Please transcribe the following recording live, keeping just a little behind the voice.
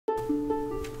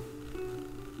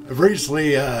I've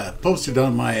recently posted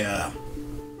on my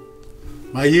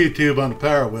my YouTube on the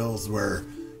Power Wheels where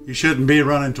you shouldn't be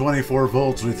running 24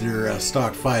 volts with your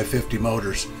stock 550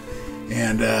 motors,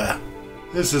 and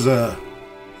this is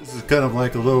kind of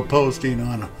like a little posting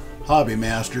on Hobby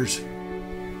Masters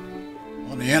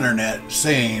on the internet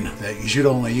saying that you should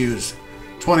only use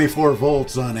 24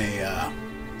 volts on a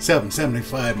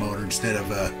 775 motor instead of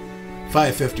a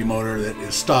 550 motor that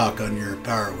is stock on your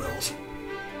Power Wheels.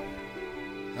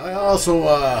 I also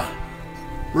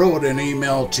wrote an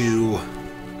email to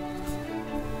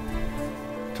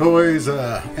Toys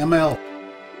ML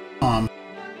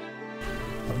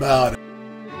about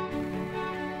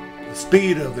the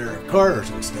speed of their cars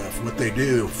and stuff, what they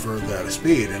do for the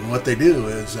speed. And what they do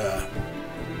is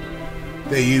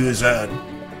they use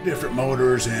different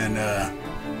motors and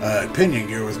pinion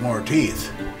gear with more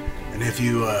teeth. And if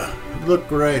you look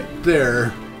right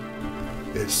there,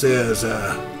 it says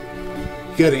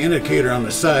you got an indicator on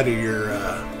the side of your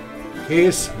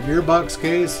case, gearbox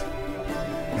case,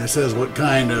 and it says what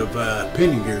kind of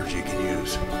pinion gears you can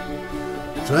use.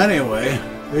 So anyway,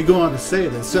 they go on to say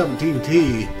that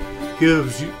 17T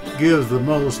gives the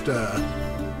most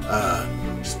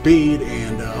speed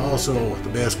and also the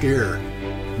best gear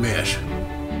mesh.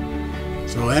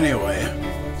 So anyway,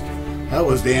 that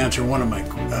was the answer to one of my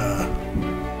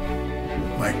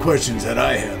my questions that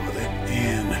I had with it.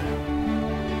 And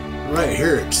right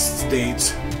here it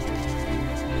states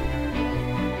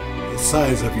the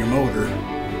size of your motor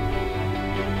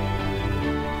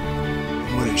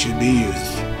and what it should be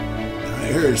used.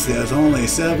 Right here it says only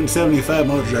 775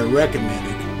 motors are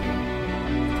recommended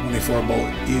 24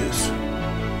 volt use.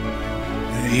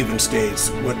 And it even states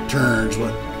what turns,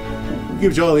 what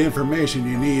gives you all the information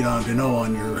you need to know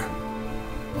on your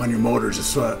motors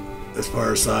as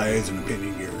far as size and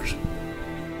pinion gears.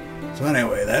 So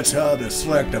anyway, that's how to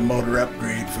select a motor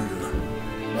upgrade for your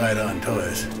ride-on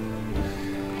toys.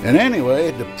 And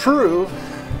anyway, to prove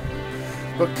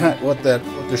what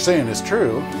they're saying is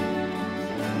true,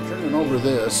 I'm turning over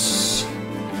this,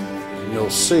 and you'll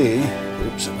see.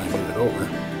 Oops, if I move it over,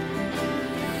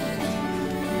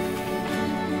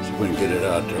 so we can get it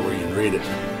out there where you can read it.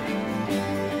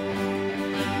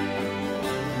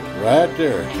 Right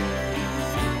there.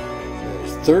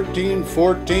 13,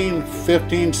 14,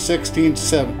 15, 16,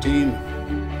 17,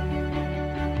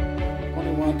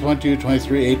 21, 22,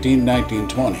 23, 18, 19,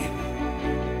 20.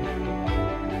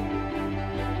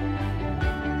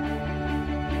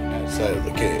 That side of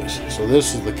the case. So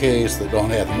this is the case that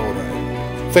don't have the motor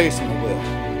facing the wheel.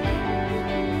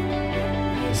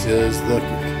 This is the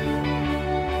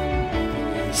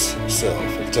case itself.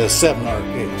 It's a 7R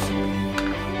case.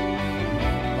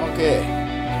 Okay.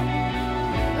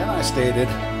 Then I stated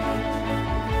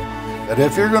that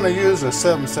if you're going to use a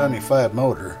 775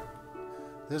 motor,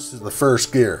 this is the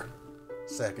first gear,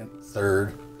 second,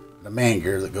 third, the main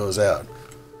gear that goes out.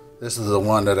 This is the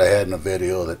one that I had in a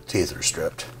video that teeth are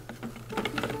stripped.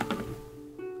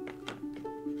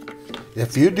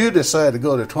 If you do decide to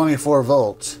go to 24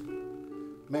 volts,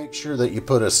 make sure that you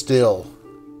put a still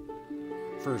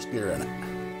first gear in it.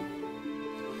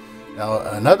 Now,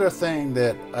 another thing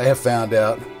that I have found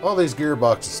out, all these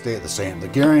gearboxes stay the same. The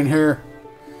gearing here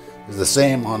is the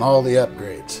same on all the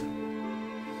upgrades.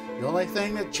 The only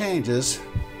thing that changes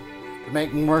to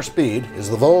make more speed is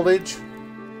the voltage,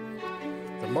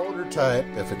 the motor type,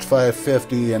 if it's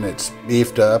 550 and it's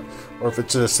beefed up, or if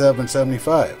it's a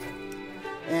 775.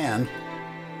 And,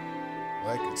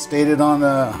 like it's stated on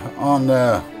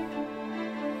the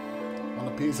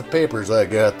piece of papers I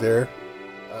got there,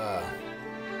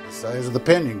 the size of the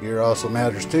pinion gear also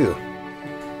matters too.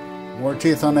 More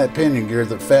teeth on that pinion gear,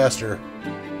 the faster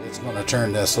it's going to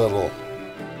turn this little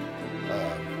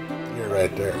gear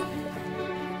right there.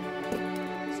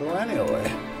 So anyway,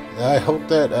 I hope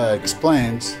that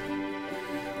explains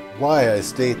why I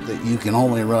state that you can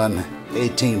only run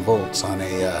 18 volts on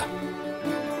a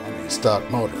stock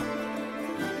motor.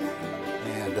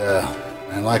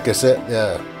 And like I said,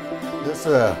 this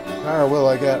Power Wheel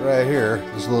I got right here,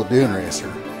 this little dune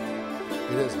racer,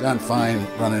 it is done fine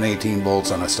running 18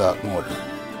 volts on a stock motor.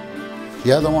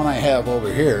 The other one I have over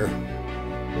here,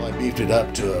 well, I beefed it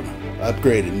up to an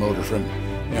upgraded motor from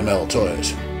ML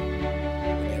Toys.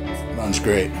 It runs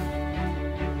great.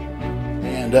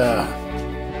 And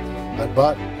I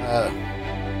bought, well,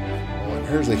 and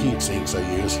here's the heat sinks I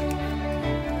use.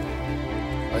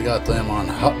 I got them on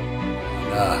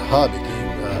Hobby King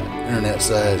internet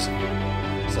site,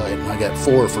 and I got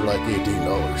 4 for like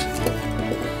 $18.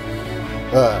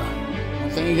 One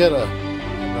thing you gotta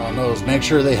know is make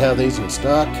sure they have these in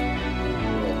stock.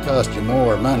 It'll cost you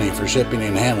more money for shipping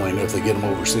and handling if they get them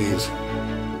overseas.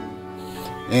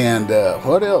 And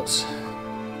what else?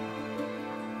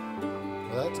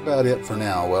 Well, that's about it for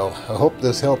now. Well, I hope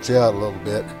this helps you out a little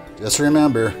bit. Just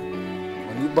remember,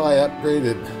 when you buy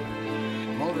upgraded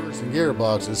motors and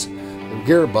gearboxes, the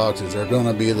gearboxes are going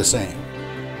to be the same.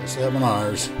 The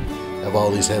 7Rs have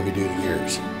all these heavy-duty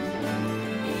gears.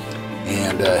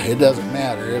 And it doesn't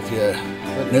matter if you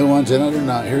put new ones in it or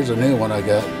not. Here's a new one I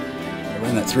got. I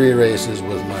ran it 3 races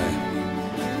with my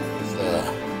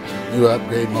new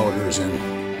upgrade motors, and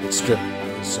it stripped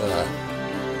this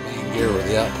main gear with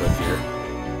the output gear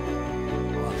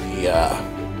on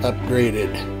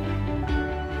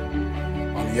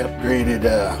the upgraded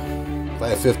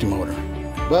 550 motor.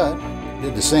 But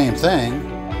did the same thing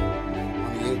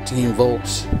on the 18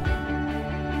 volts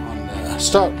on the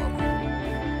stock motor.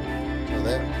 So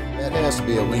that has to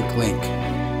be a weak link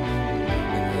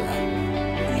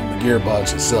in the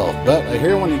gearbox itself. But I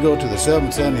hear when you go to the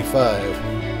 775,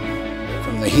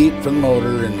 from the heat from the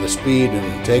motor and the speed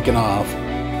and taking off,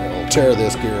 it'll tear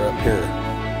this gear up here.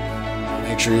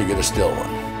 Make sure you get a still one.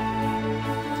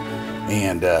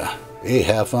 And hey,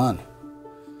 have fun.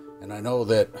 And I know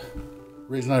that the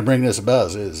reason I bring this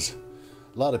about is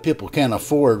a lot of people can't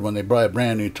afford, when they buy a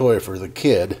brand new toy for the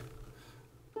kid,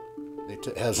 they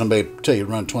have somebody tell you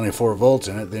run 24 volts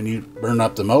in it, then you burn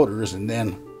up the motors, and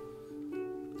then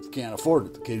if you can't afford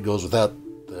it, the kid goes without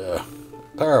the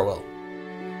power well.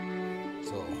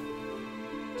 So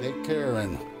take care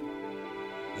and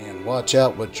watch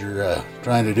out what you're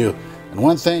trying to do. And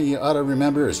one thing you ought to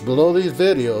remember is below these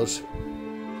videos,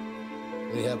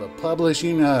 they have a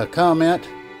publishing comment,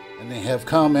 and they have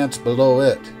comments below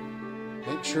it.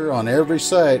 Make sure on every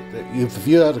site that if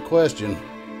you have a question,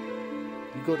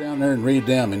 you go down there and read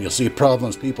them, and you'll see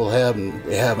problems people have and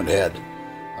they haven't had.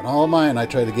 On all mine, I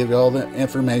try to give you all the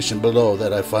information below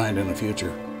that I find in the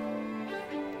future.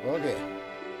 Okay.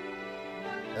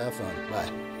 Have fun. Bye.